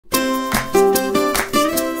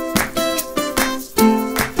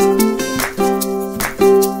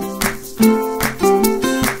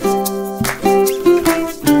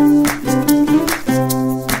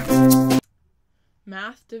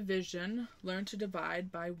division, learn to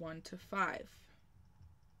divide by 1 to 5.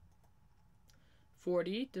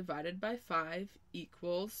 40 divided by 5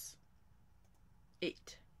 equals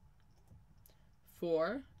 8.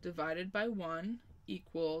 4 divided by 1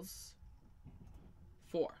 equals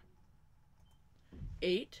 4.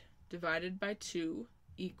 8 divided by 2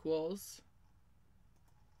 equals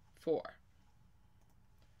 4.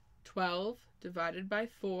 12 divided by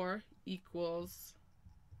 4 equals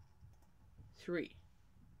 3.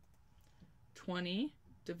 20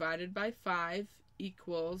 divided by 5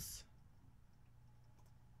 equals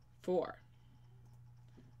 4.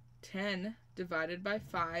 10 divided by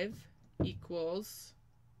 5 equals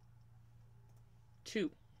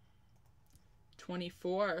 2.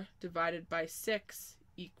 24 divided by 6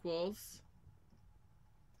 equals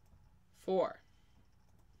 4.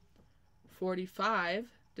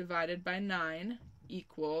 45 divided by 9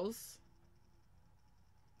 equals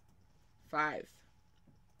 5.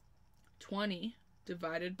 20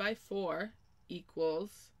 divided by 4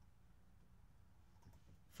 equals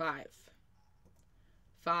 5.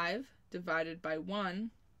 5 divided by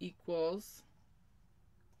 1 equals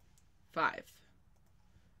 5.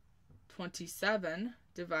 27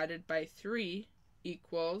 divided by 3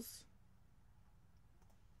 equals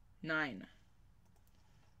 9.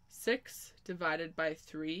 6 divided by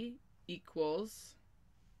 3 equals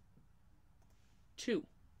 2.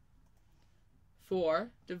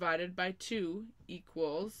 4 divided by 2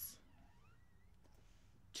 equals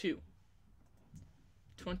 2.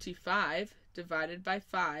 25 divided by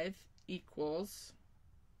 5 equals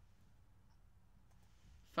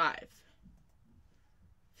 5.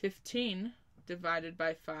 15 divided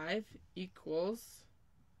by 5 equals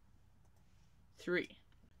 3.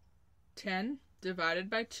 10 divided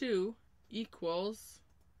by 2 equals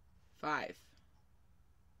 5.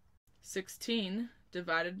 16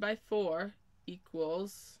 divided by 4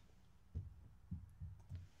 equals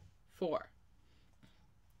 4.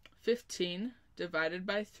 15 divided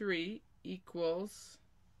by 3 equals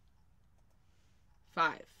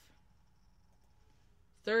 5.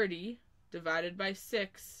 30 divided by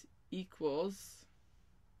 6 equals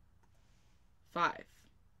 5.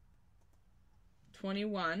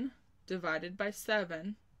 21 divided by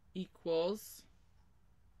 7 equals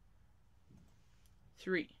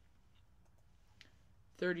 3.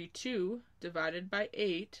 32 divided by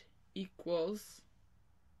 8 equals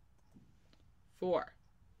 4.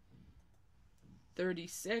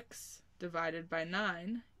 36 divided by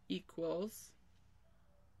 9 equals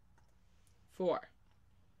 4.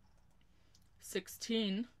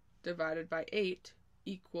 16 divided by 8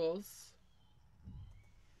 equals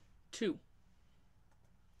 2.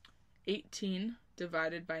 18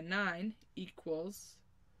 divided by 9 equals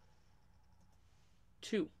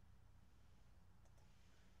 2.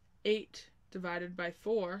 8 divided by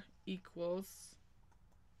 4 equals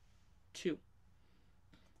 2.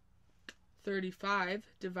 35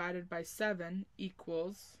 divided by 7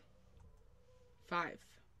 equals 5.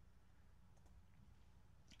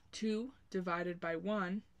 2 divided by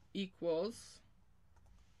 1 equals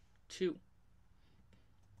 2.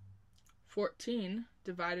 14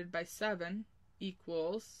 divided by 7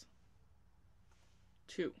 equals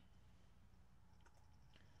 2.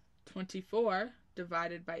 24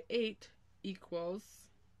 divided by 8 equals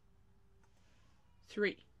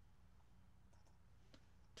 3.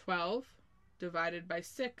 12 divided by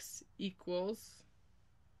 6 equals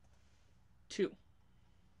 2.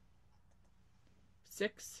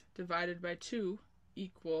 6 divided by 2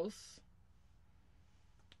 equals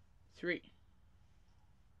 3.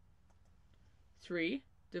 3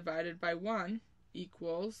 divided by 1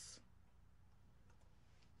 equals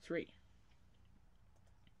 3.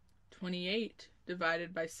 28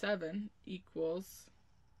 divided by 7 equals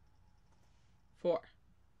 4.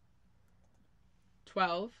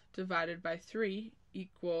 12 divided by 3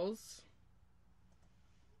 equals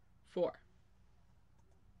 4.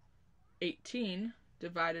 18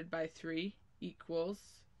 divided by 3 equals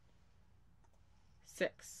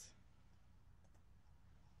 6.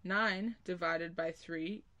 9 divided by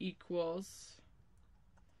 3 equals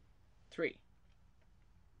 3.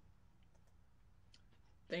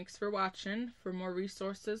 Thanks for watching. For more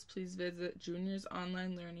resources, please visit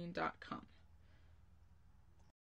juniorsonlinelearning.com.